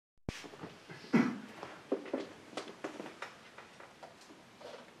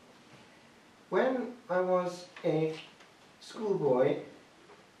when I was a schoolboy,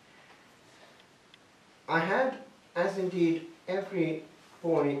 I had, as indeed every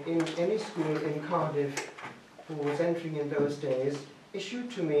boy in any school in Cardiff who was entering in those days,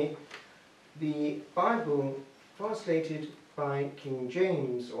 issued to me the Bible translated by King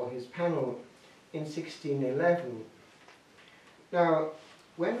James, or his panel, in 1611. Now,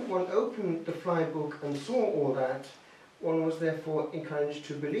 when one opened the fly book and saw all that, one was therefore encouraged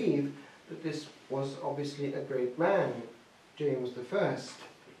to believe that this was obviously a great man, James I.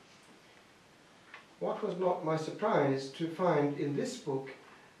 What was not my surprise to find in this book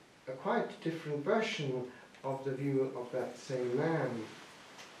a quite different version of the view of that same man.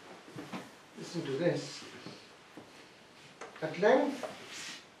 Listen to this. At length,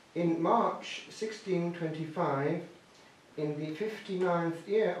 in March 1625, in the 59th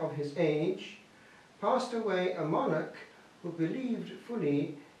year of his age, passed away a monarch who believed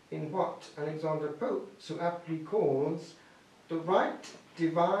fully in what Alexander Pope so aptly calls the right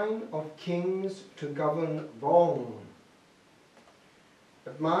divine of kings to govern wrong.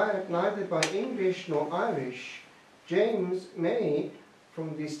 Admired neither by English nor Irish, James may,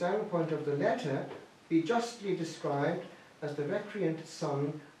 from the standpoint of the letter, be justly described as the recreant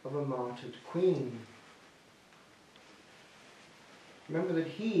son of a martyred queen. Remember that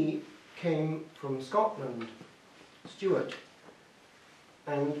he came from Scotland, Stuart,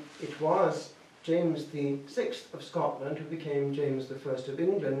 and it was James VI of Scotland who became James I of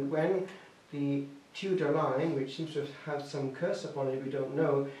England when the Tudor line, which seems to have some curse upon it, we don't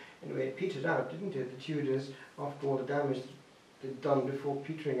know, anyway it petered out, didn't it? The Tudors, after all the damage they'd done before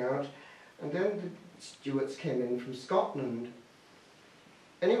petering out, and then the Stuarts came in from Scotland.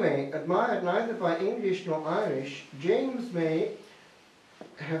 Anyway, admired neither by English nor Irish, James may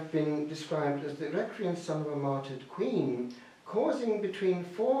have been described as the recreant son of a martyred queen, causing between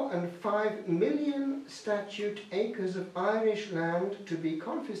 4 and 5 million statute acres of Irish land to be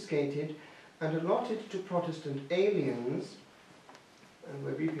confiscated and allotted to Protestant aliens, and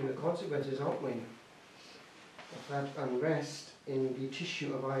we're reaping the consequences, aren't we, of that unrest in the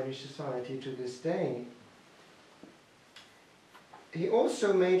tissue of Irish society to this day. He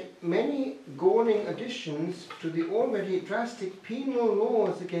also made many galling additions to the already drastic penal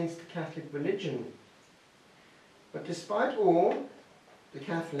laws against the Catholic religion. But despite all, the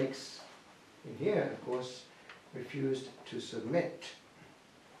Catholics in here, of course, refused to submit.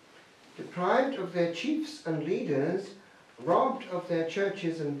 Deprived of their chiefs and leaders, robbed of their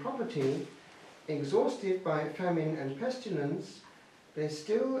churches and property, exhausted by famine and pestilence, they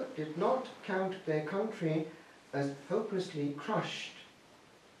still did not count their country as hopelessly crushed,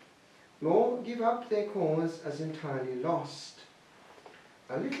 nor give up their cause as entirely lost.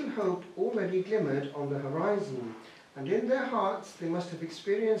 A little hope already glimmered on the horizon, and in their hearts they must have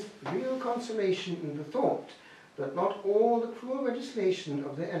experienced real consolation in the thought that not all the cruel legislation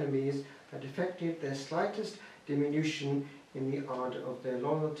of their enemies had effected their slightest diminution in the ardour of their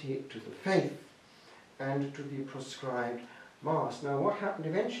loyalty to the faith and to the proscribed Mass. Now what happened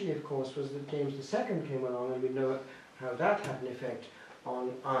eventually, of course, was that James II came along, and we know how that had an effect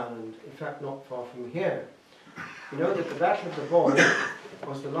on Ireland, in fact not far from here. You know that the Battle of the Boyne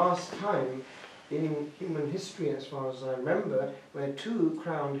was the last time in human history, as far as I remember, where two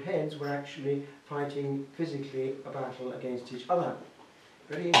crowned heads were actually fighting physically a battle against each other.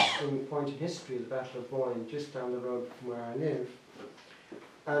 Very interesting point in history, the Battle of Boyne, just down the road from where I live.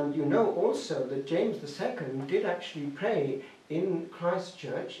 And you know also that James II did actually pray in Christ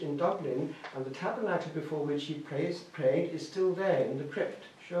Church in Dublin, and the tabernacle before which he prayed is still there in the crypt,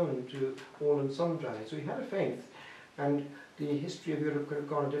 shown to all and sundry. So he had a faith, and the history of Europe could have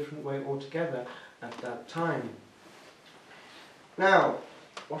gone a different way altogether at that time. Now,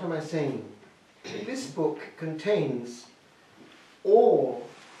 what am I saying? This book contains all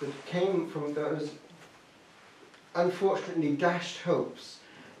that came from those unfortunately dashed hopes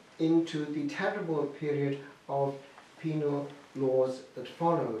into the terrible period of penal laws that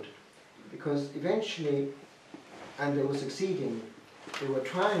followed, because eventually, and they were succeeding, they were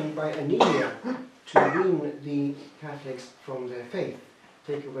trying by anemia to wean the Catholics from their faith,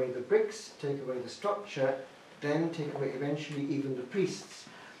 take away the bricks, take away the structure, then take away eventually even the priests.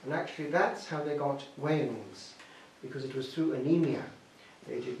 And actually that's how they got Wales, because it was through anemia.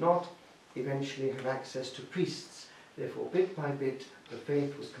 They did not eventually have access to priests. Therefore, bit by bit, the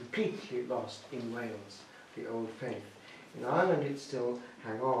faith was completely lost in Wales, the old faith. In Ireland it still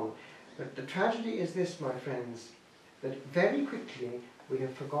hang on. But the tragedy is this, my friends, that very quickly we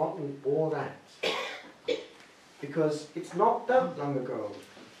have forgotten all that. Because it's not that long ago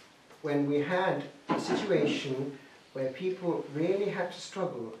when we had a situation where people really had to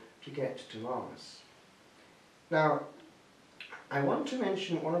struggle to get to Mars. Now, I want to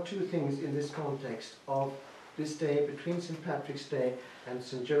mention one or two things in this context of this day between St. Patrick's Day and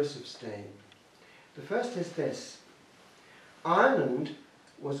St. Joseph's Day. The first is this. Ireland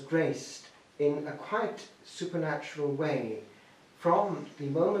was graced in a quite supernatural way from the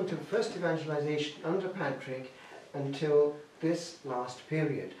moment of first evangelization under Patrick until this last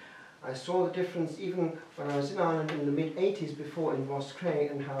period. I saw the difference even when I was in Ireland in the mid-80s before in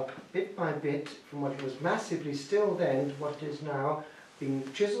Roscrea, and how bit by bit, from what was massively still then to what it is now, being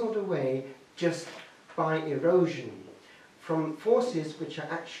chiselled away just by erosion from forces which are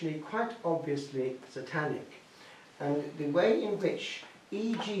actually quite obviously satanic. And the way in which,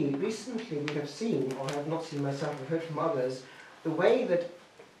 e.g., recently we have seen, or I have not seen myself, I've heard from others, the way that,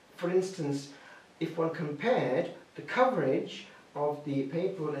 for instance, if one compared the coverage of the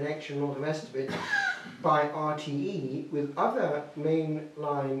papal election and all the rest of it by RTE with other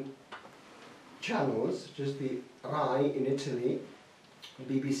mainline channels, such as the RAI in Italy,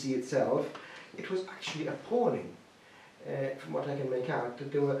 the BBC itself, it was actually appalling, from what I can make out,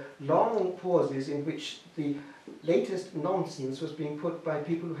 that there were long pauses in which the latest nonsense was being put by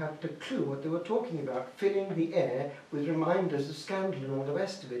people who had no clue what they were talking about, filling the air with reminders of scandal and all the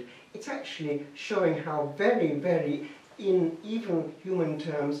rest of it. It's actually showing how very, very, in even human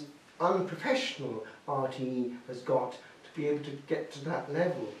terms, unprofessional RTE has got to be able to get to that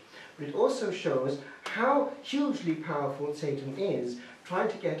level. But it also shows how hugely powerful Satan is, trying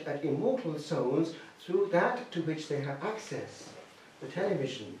to get at immortal souls through that to which they have access, the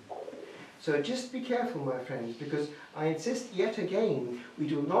television. So just be careful, my friends, because I insist yet again, we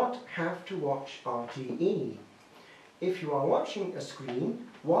do not have to watch RTE. If you are watching a screen,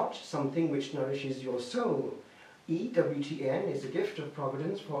 watch something which nourishes your soul. EWTN is a gift of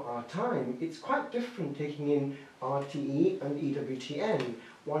providence for our time. It's quite different taking in RTE and EWTN.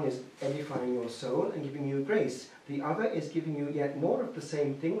 One is edifying your soul and giving you grace. The other is giving you yet more of the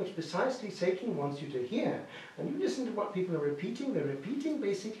same thing, which precisely Satan wants you to hear. And you listen to what people are repeating. They're repeating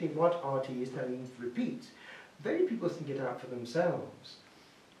basically what RTE is telling you to repeat. Very people think it out for themselves.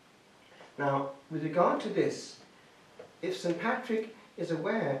 Now, with regard to this, if St. Patrick is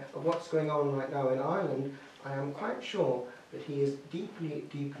aware of what's going on right now in Ireland, I am quite sure that he is deeply,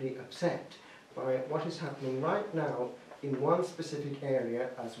 deeply upset by what is happening right now in one specific area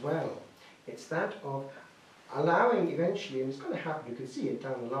as well. It's that of allowing eventually, and it's going to happen, you can see it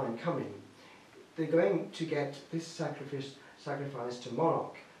down the line coming, they're going to get this sacrifice to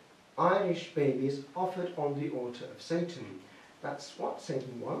Moloch. Irish babies offered on the altar of Satan. That's what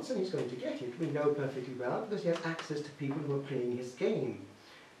Satan wants, and he's going to get it. We know perfectly well, because he has access to people who are playing his game.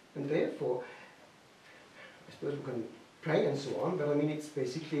 And therefore, I suppose we can pray and so on, but I mean it's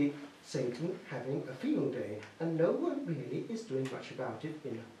basically Satan having a field day, and no one really is doing much about it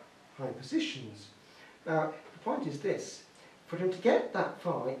in high positions. Now, the point is this. For him to get that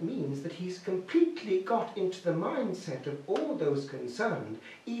far, it means that he's completely got into the mindset of all those concerned.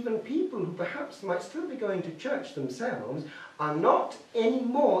 Even people who perhaps might still be going to church themselves are not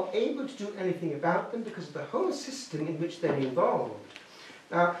anymore able to do anything about them because of the whole system in which they're involved.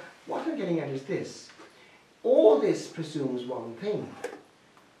 Now, what I'm getting at is this. All this presumes one thing,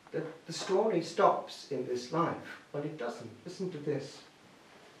 that the story stops in this life. But it doesn't. Listen to this.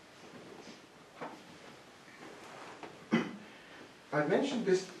 I've mentioned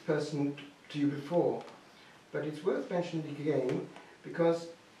this person to you before, but it's worth mentioning again because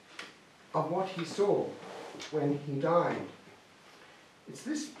of what he saw when he died. It's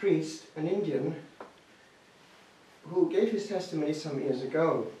this priest, an Indian, who gave his testimony some years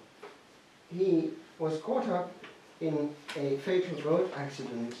ago. He was caught up in a fatal road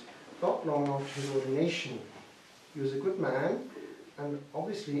accident not long after his ordination. He was a good man and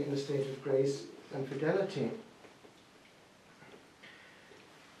obviously in a state of grace and fidelity.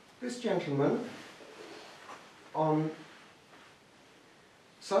 This gentleman, on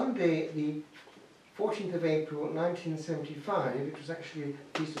Sunday the 14th of April 1975, it was actually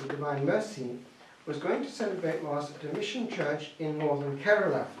the Feast of the Divine Mercy, was going to celebrate Mass at a mission church in northern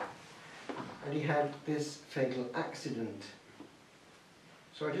Kerala. And he had this fatal accident.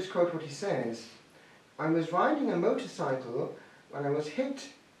 So I just quote what he says. I was riding a motorcycle when I was hit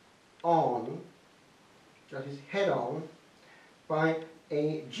on, that is head on, by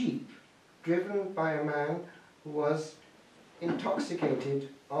a jeep driven by a man who was intoxicated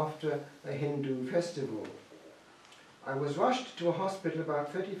after a Hindu festival. I was rushed to a hospital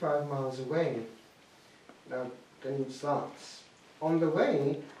about 35 miles away. Now, then it starts. On the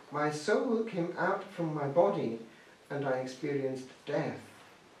way, my soul came out from my body and I experienced death.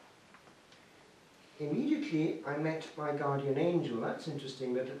 immediately I met my guardian angel. That's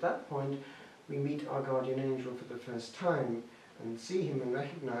interesting that at that point we meet our guardian angel for the first time and see him and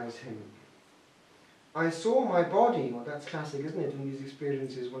recognize him. I saw my body, well that's classic, isn't it, in these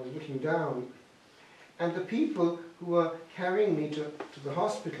experiences, one's looking down, and the people who were carrying me to the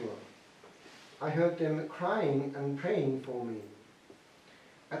hospital. I heard them crying and praying for me.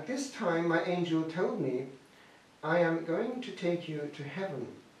 At this time my angel told me, I am going to take you to heaven.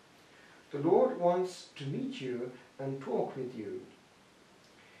 The Lord wants to meet you and talk with you.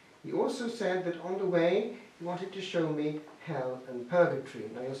 He also said that on the way he wanted to show me hell and purgatory.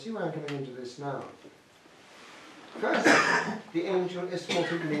 Now you'll see why I'm coming into this now. First, the angel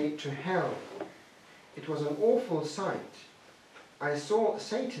escorted me to hell. It was an awful sight. I saw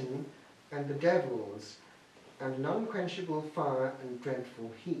Satan and the devils, and an unquenchable fire and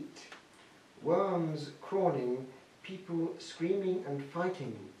dreadful heat. Worms crawling, people screaming and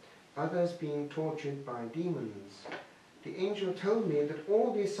fighting, others being tortured by demons. The angel told me that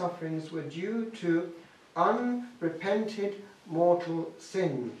all these sufferings were due to unrepented mortal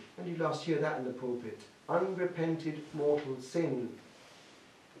sin. And you last hear that in the pulpit. Unrepented mortal sin.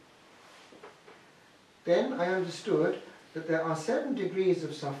 Then I understood that there are 7 degrees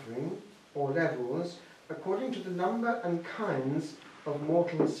of suffering, or levels, according to the number and kinds of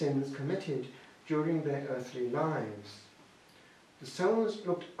mortal sins committed during their earthly lives. The souls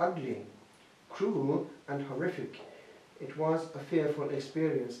looked ugly, cruel and horrific. It was a fearful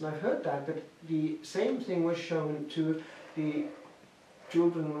experience. And I've heard that the same thing was shown to the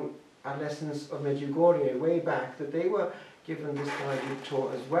children, adolescents of Medjugorje way back, that they were given this guided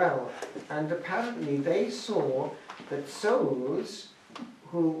tour as well. And apparently they saw that souls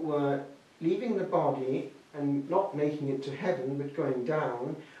who were leaving the body and not making it to heaven but going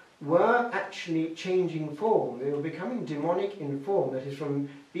down were actually changing form. They were becoming demonic in form. That is, from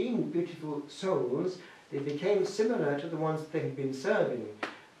being beautiful souls, they became similar to the ones they had been serving.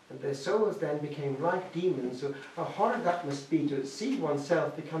 And their souls then became like demons. So how horrid that must be to see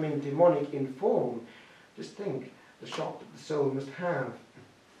oneself becoming demonic in form. Just think the shock that the soul must have.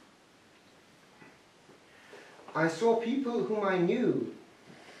 I saw people whom I knew,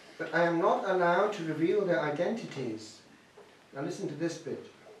 but I am not allowed to reveal their identities. Now listen to this bit.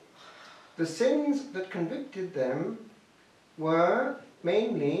 The sins that convicted them were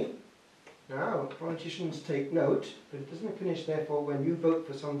mainly, now politicians take note, but it doesn't finish therefore when you vote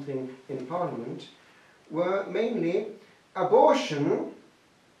for something in Parliament, were mainly abortion,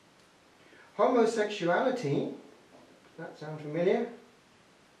 homosexuality, that sound familiar?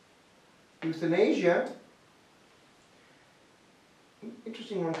 Euthanasia,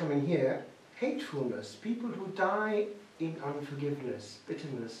 interesting one coming here, hatefulness, people who die in unforgiveness,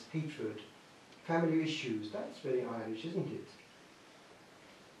 bitterness, hatred, family issues. That's very Irish, isn't it?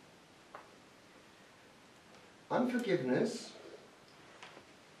 Unforgiveness,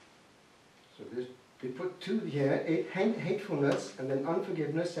 so they put 2 here, hatefulness and then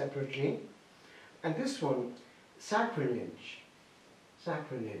unforgiveness separately. And this one, sacrilege.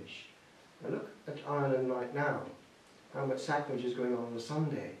 Sacrilege. Now look at Ireland right now. How much sacrilege is going on a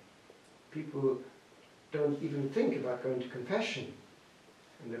Sunday. People don't even think about going to confession.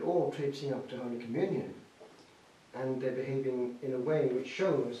 And they're all traipsing up to Holy Communion. And they're behaving in a way which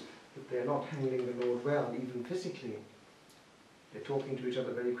shows that they're not handling the Lord well, even physically. They're talking to each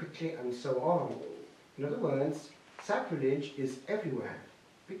other very quickly and so on. In other words, sacrilege is everywhere,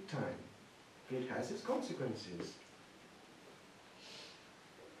 big time. And it has its consequences.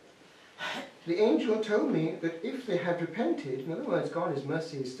 The angel told me that if they had repented, in other words, God is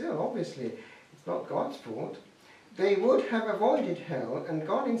mercy still, obviously, it's not God's fault, they would have avoided hell and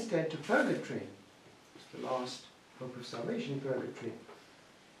gone instead to purgatory. It's the last hope of salvation, purgatory.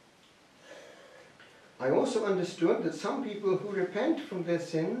 I also understood that some people who repent from their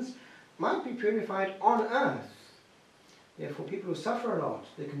sins might be purified on earth. Therefore, people who suffer a lot,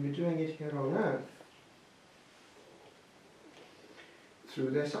 they can be doing it here on earth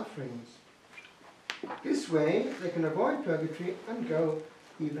through their sufferings. This way, they can avoid purgatory and go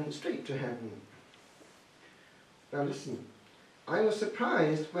even straight to heaven. Now listen, I was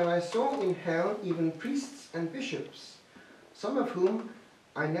surprised when I saw in hell even priests and bishops, some of whom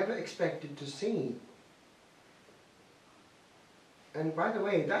I never expected to see. And by the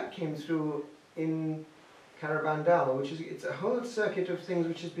way, that came through in Carabandal, which is, it's a whole circuit of things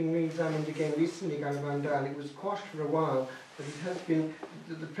which has been re-examined again recently, Carabandal. It was quashed for a while, but it has been,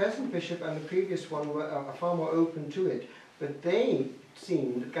 the present bishop and the previous one were are far more open to it. But they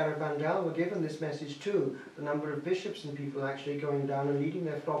seemed, that Carabandal were given this message too, the number of bishops and people actually going down and leading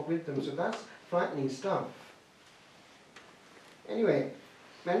their flock with them. So that's frightening stuff. Anyway,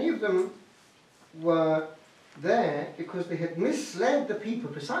 many of them were there because they had misled the people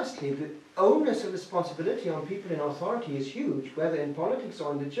precisely. The onus of responsibility on people in authority is huge, whether in politics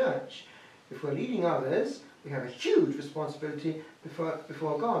or in the church. If we're leading others, we have a huge responsibility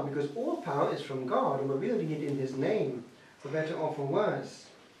before God, because all power is from God, and we're wielding it in His name, for better or for worse.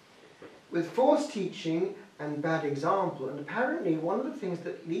 With false teaching and bad example, and apparently one of the things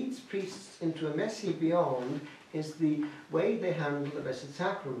that leads priests into a messy beyond is the way they handle the Blessed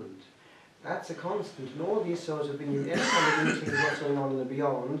Sacrament. That's a constant. In all these souls have been in any kind of meeting of what's going on in the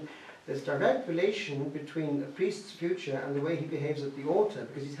beyond. There's direct relation between a priest's future and the way he behaves at the altar,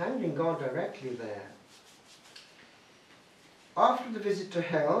 because he's handling God directly there. After the visit to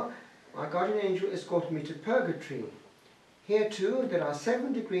hell, my guardian angel escorted me to purgatory. Here too there are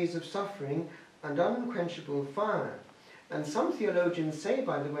 7 degrees of suffering and unquenchable fire. And some theologians say,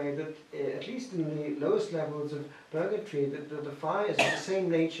 by the way, that at least in the lowest levels of purgatory, that the fire is of the same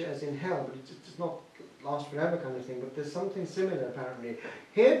nature as in hell, but it does not last forever kind of thing, but there's something similar apparently.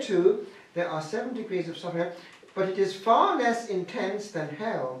 Here too, there are 7 degrees of suffering, but it is far less intense than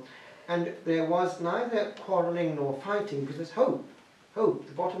hell, and there was neither quarrelling nor fighting, because there's hope. Hope,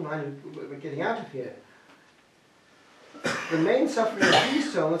 the bottom line of we're getting out of here. The main suffering of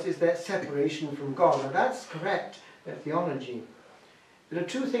these souls is their separation from God. Now that's correct theology. There are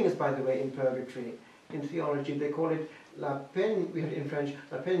 2 things, by the way, in purgatory. In theology, they call it la peine, we have it in French,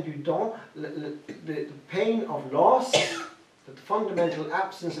 la peine du don, the pain of loss, the fundamental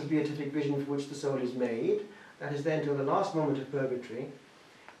absence of beatific vision for which the soul is made. That is there until the last moment of purgatory.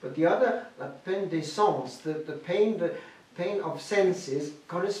 But the other, la peine des sens, the pain of senses,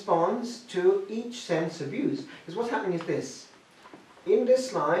 corresponds to each sense abuse. Because what's happening is this. In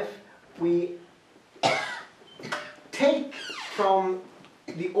this life, we take from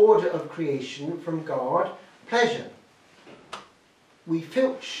the order of creation, from God, pleasure. We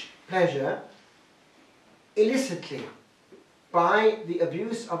filch pleasure illicitly by the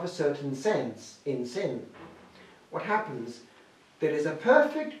abuse of a certain sense in sin. What happens? There is a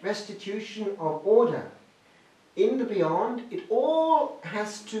perfect restitution of order. In the beyond, it all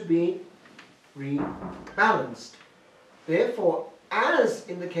has to be rebalanced. Therefore, as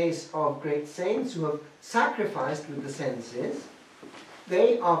in the case of great saints who have sacrificed with the senses,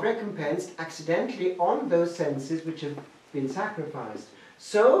 they are recompensed accidentally on those senses which have been sacrificed.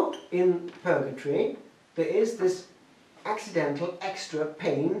 So, in purgatory, there is this accidental extra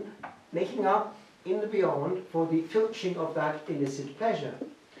pain making up in the beyond for the filching of that illicit pleasure.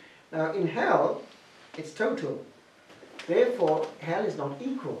 Now, in hell, it's total. Therefore, hell is not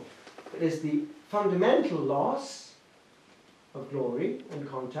equal. It is the fundamental loss of glory and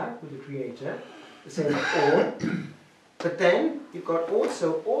contact with the Creator, the same for all. But then you've got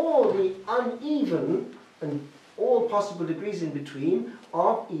also all the uneven and all possible degrees in between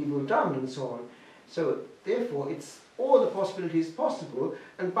of evil done and so on. So therefore it's all the possibilities possible.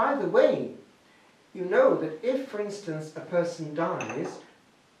 And by the way, you know that if, for instance, a person dies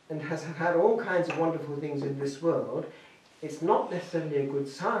and has had all kinds of wonderful things in this world, it's not necessarily a good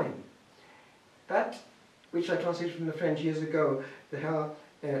sign. That, which I translated from the French years ago, the hell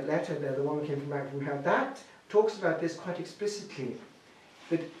letter there, the one that came from back from hell, that talks about this quite explicitly.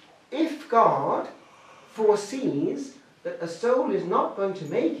 That if God foresees that a soul is not going to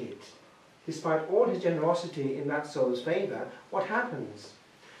make it, despite all his generosity in that soul's favour, what happens?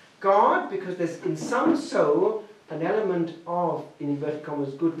 God, because there's in some soul an element of, in inverted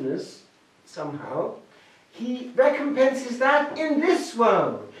commas, goodness, somehow, he recompenses that in this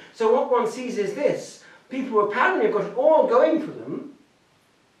world. So what one sees is this. People who apparently have got it all going for them,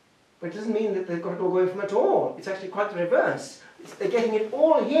 but it doesn't mean that they've got it all going for them at all. It's actually quite the reverse. They're getting it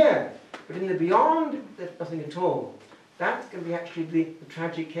all here, but in the beyond, there's nothing at all. That's going to be actually the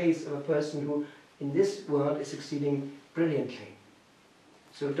tragic case of a person who, in this world, is succeeding brilliantly.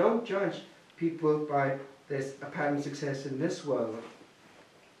 So don't judge people by their apparent success in this world.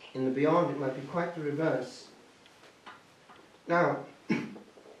 In the beyond, it might be quite the reverse. Now,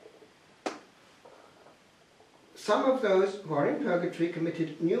 some of those who are in purgatory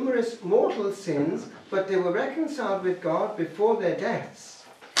committed numerous mortal sins, but they were reconciled with God before their deaths.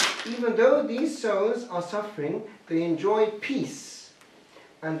 Even though these souls are suffering, they enjoy peace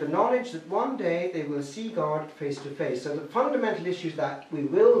and the knowledge that one day they will see God face to face. So the fundamental issue is that we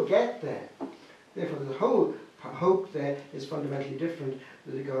will get there. Therefore, the whole hope there is fundamentally different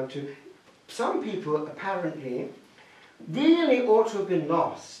with regard to some people apparently really ought to have been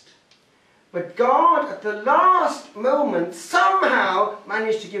lost. But God, at the last moment, somehow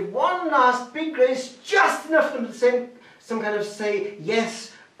managed to give one last big grace, just enough for them to say, some kind of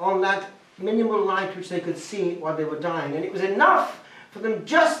yes on that minimal light which they could see while they were dying. And it was enough for them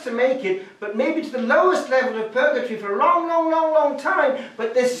just to make it, but maybe to the lowest level of purgatory for a long, long, long, long time,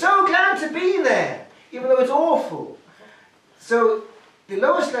 but they're so glad to be there, even though it's awful. So the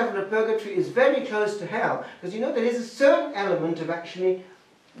lowest level of purgatory is very close to hell, because you know there is a certain element of actually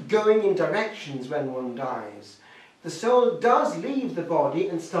going in directions when one dies. The soul does leave the body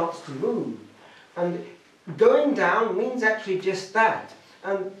and starts to move. And going down means actually just that.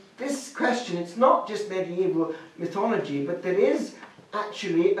 And this question, it's not just medieval mythology, but there is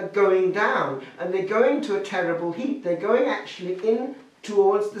actually a going down. And they're going to a terrible heat. They're going actually in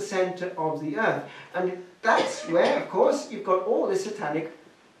towards the centre of the earth. And that's where, of course, you've got all this satanic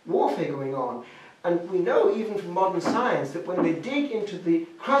warfare going on. And we know, even from modern science, that when they dig into the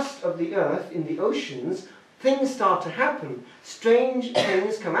crust of the earth in the oceans, things start to happen. Strange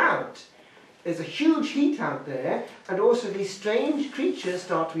things come out. There's a huge heat out there, and also these strange creatures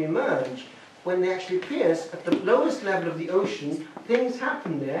start to emerge. When they actually pierce at the lowest level of the ocean, things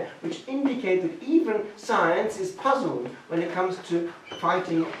happen there which indicate that even science is puzzled when it comes to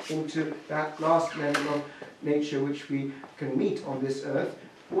fighting into that last level of nature which we can meet on this earth.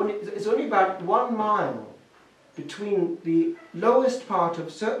 It's only about 1 mile between the lowest part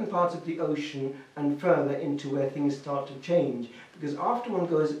of certain parts of the ocean and further into where things start to change. Because after one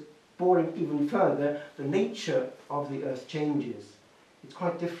goes boring even further, the nature of the earth changes. It's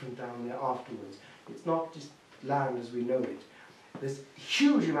quite different down there afterwards. It's not just land as we know it. There's a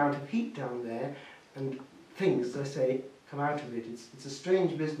huge amount of heat down there, and things, as I say, come out of it. It's a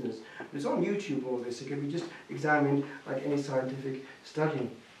strange business. But it's on YouTube, all this. It can be just examined like any scientific study.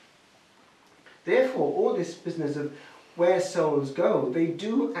 Therefore, all this business of where souls go, they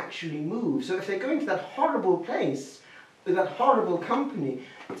do actually move. So if they're going to that horrible place, with that horrible company,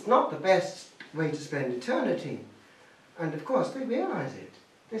 it's not the best way to spend eternity. And of course, they realise it.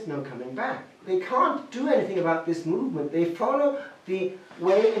 There's no coming back. They can't do anything about this movement. They follow the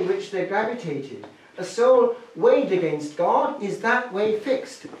way in which they're gravitated. A soul weighed against God is that way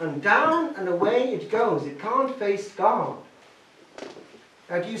fixed, and down and away it goes. It can't face God.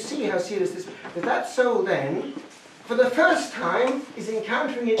 Now, do you see how serious this is? That soul then, for the first time, is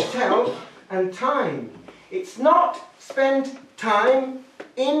encountering itself and time. It's not spent time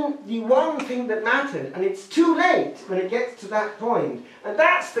in the one thing that mattered, and it's too late when it gets to that point. And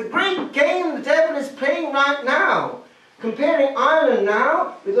that's the great game the devil is playing right now. Comparing Ireland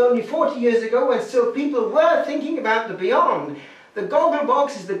now with only 40 years ago, when still people were thinking about the beyond. The goggle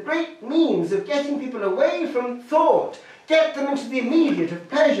box is the great means of getting people away from thought. Get them into the immediate of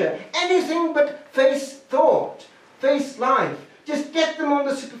pleasure. Anything but face thought, face life. Just get them on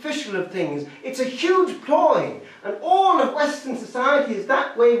the superficial of things. It's a huge ploy. And all of Western society is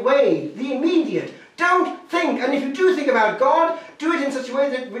that way weighed. The immediate. Don't think. And if you do think about God, do it in such a way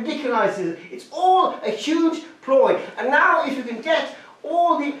that it ridiculizes it. It's all a huge ploy. And now if you can get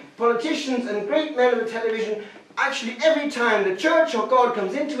all the politicians and great men of the television, actually every time the church or God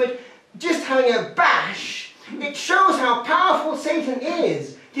comes into it, just having a bash, it shows how powerful Satan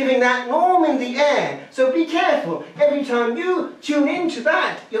is, giving that norm in the air. So be careful. Every time you tune into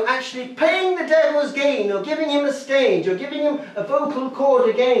that, you're actually playing the devil's game. You're giving him a stage. You're giving him a vocal cord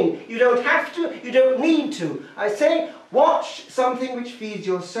again. You don't have to. You don't need to. I say, watch something which feeds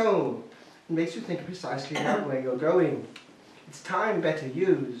your soul. It makes you think precisely about where you're going. It's time better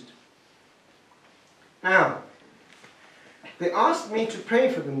used. Now, they asked me to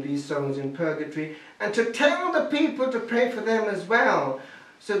pray for them, these souls in purgatory, and to tell the people to pray for them as well,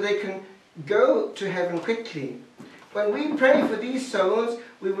 so they can go to heaven quickly. When we pray for these souls,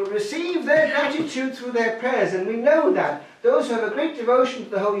 we will receive their gratitude through their prayers, and we know that those who have a great devotion to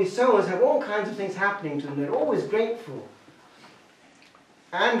the holy souls have all kinds of things happening to them. They're always grateful.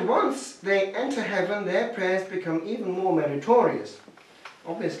 And once they enter heaven, their prayers become even more meritorious,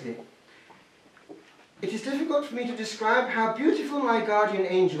 obviously. It is difficult for me to describe how beautiful my guardian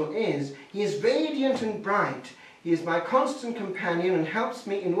angel is. He is radiant and bright. He is my constant companion and helps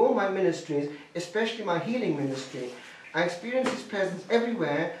me in all my ministries, especially my healing ministry. I experience his presence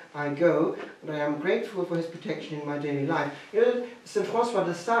everywhere I go, and I am grateful for his protection in my daily life. You know, St. Francois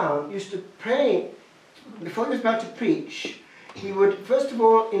de Sales used to pray, before he was about to preach, he would first of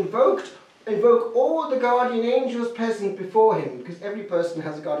all invoke all the guardian angels present before him, because every person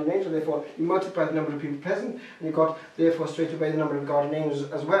has a guardian angel. Therefore you multiply the number of people present, and you've got therefore straight away the number of guardian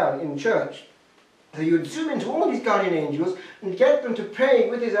angels as well in church. So you would zoom into all these guardian angels and get them to pray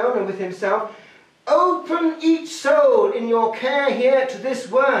with his own and with himself. Open each soul in your care here to this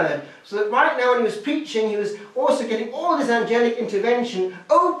word. So that right now when he was preaching, he was also getting all this angelic intervention.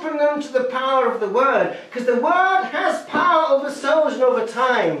 Open them to the power of the word. Because the word has power over souls and over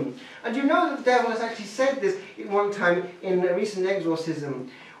time. And you know that the devil has actually said this in one time in a recent exorcism.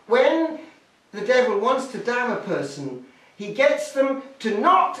 When the devil wants to damn a person, he gets them to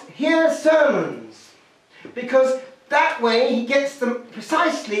not hear sermons, because that way he gets them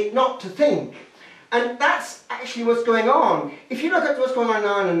precisely not to think. And that's actually what's going on. If you look at what's going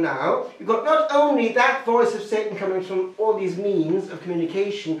on now, you've got not only that voice of Satan coming from all these means of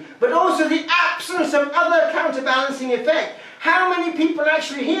communication, but also the absence of other counterbalancing effect. How many people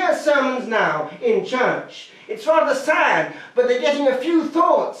actually hear sermons now in church? It's rather sad, but they're getting a few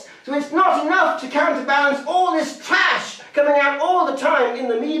thoughts. So it's not enough to counterbalance all this trash coming out all the time in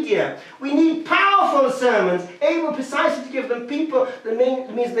the media. We need powerful sermons, able precisely to give them people the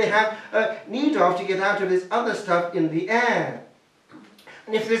means they have need of to get out of this other stuff in the air.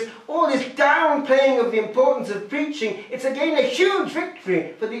 And if there's all this downplaying of the importance of preaching, it's again a huge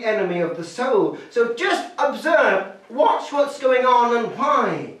victory for the enemy of the soul. So just observe, watch what's going on and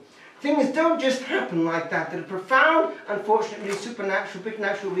why. Things don't just happen like that. There are profound, unfortunately, supernatural,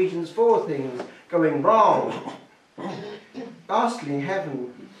 preternatural reasons for things going wrong. Lastly,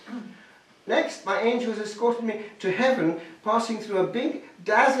 heaven. Next, my angels escorted me to heaven, passing through a big,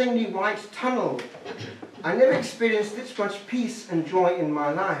 dazzlingly white tunnel. I never experienced this much peace and joy in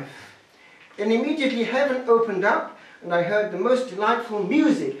my life. Then immediately heaven opened up, and I heard the most delightful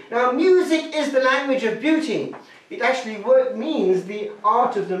music. Now, music is the language of beauty. It actually means the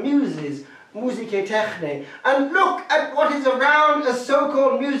art of the muses, musicae techne. And look at what is around as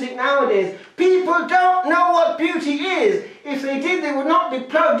so-called music nowadays. People don't know what beauty is. If they did, they would not be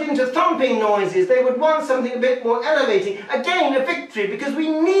plugged into thumping noises. They would want something a bit more elevating. Again, a victory, because we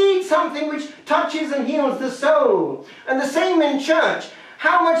need something which touches and heals the soul. And the same in church.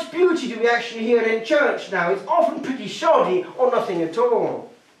 How much beauty do we actually hear in church now? It's often pretty shoddy or nothing at all.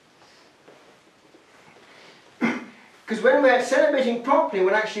 Because when we're celebrating properly,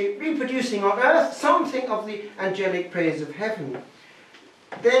 we're actually reproducing on earth something of the angelic praise of heaven.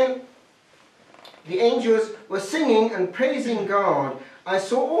 Then the angels were singing and praising God. I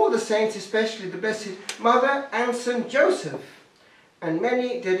saw all the saints, especially the Blessed Mother and St. Joseph, and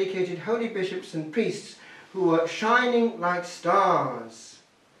many dedicated holy bishops and priests who were shining like stars.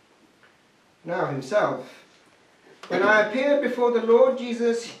 Now himself. When I appeared before the Lord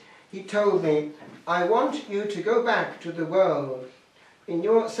Jesus, he told me, I want you to go back to the world. In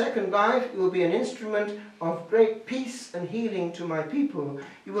your second life, you will be an instrument of great peace and healing to my people.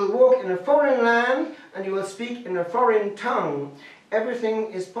 You will walk in a foreign land, and you will speak in a foreign tongue.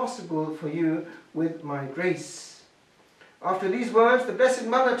 Everything is possible for you with my grace. After these words, the Blessed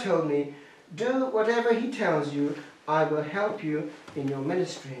Mother told me, do whatever he tells you. I will help you in your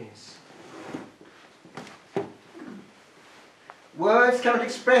ministries. Words cannot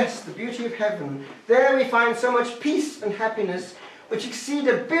express the beauty of heaven. There we find so much peace and happiness which exceed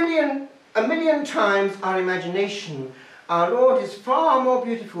a million times our imagination. Our Lord is far more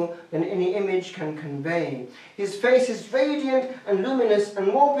beautiful than any image can convey. His face is radiant and luminous and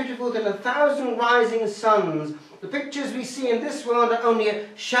more beautiful than 1,000 rising suns. The pictures we see in this world are only a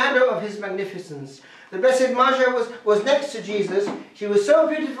shadow of his magnificence. The Blessed Mother was next to Jesus. She was so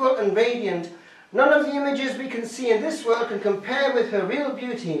beautiful and radiant. None of the images we can see in this world can compare with her real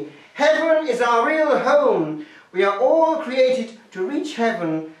beauty. Heaven is our real home. We are all created to reach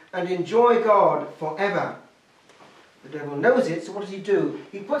heaven and enjoy God forever. The devil knows it, so what does he do?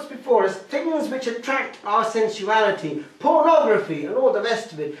 He puts before us things which attract our sensuality, pornography and all the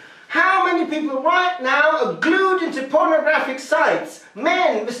rest of it. How many people right now are glued into pornographic sites?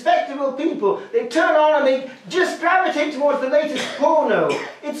 Men, respectable people, they turn on and they just gravitate towards the latest porno.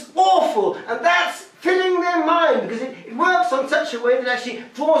 It's awful, and that's filling their mind, because it works on such a way that it actually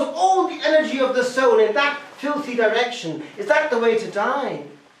draws all the energy of the soul in that filthy direction. Is that the way to die?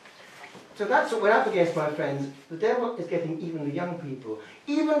 So that's what we're up against, my friends. The devil is getting even the young people.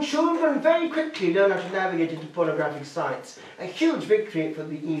 Even children very quickly learn how to navigate into pornographic sites. A huge victory for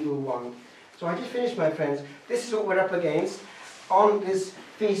the evil one. So I just finished, my friends. This is what we're up against on this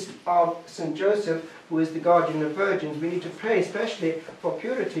feast of St. Joseph, who is the guardian of virgins. We need to pray especially for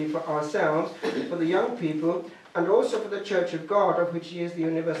purity for ourselves, for the young people, and also for the Church of God, of which he is the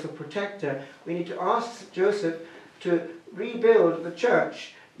universal protector. We need to ask Joseph to rebuild the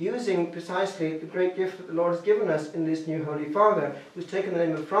church, using precisely the great gift that the Lord has given us in this new Holy Father, who's taken the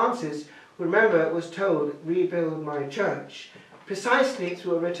name of Francis, who, remember, was told, rebuild my church. Precisely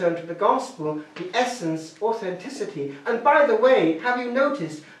through a return to the gospel, the essence, authenticity. And by the way, have you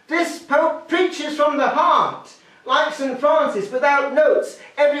noticed, this Pope preaches from the heart. Like St. Francis, without notes.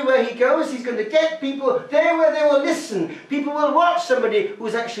 Everywhere he goes, he's going to get people there where they will listen. People will watch somebody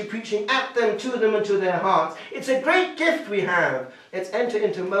who's actually preaching at them, and to their hearts. It's a great gift we have. Let's enter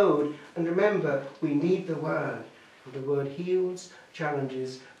into mode and remember we need the Word. The Word heals,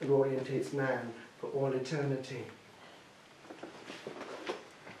 challenges and orientates man for all eternity.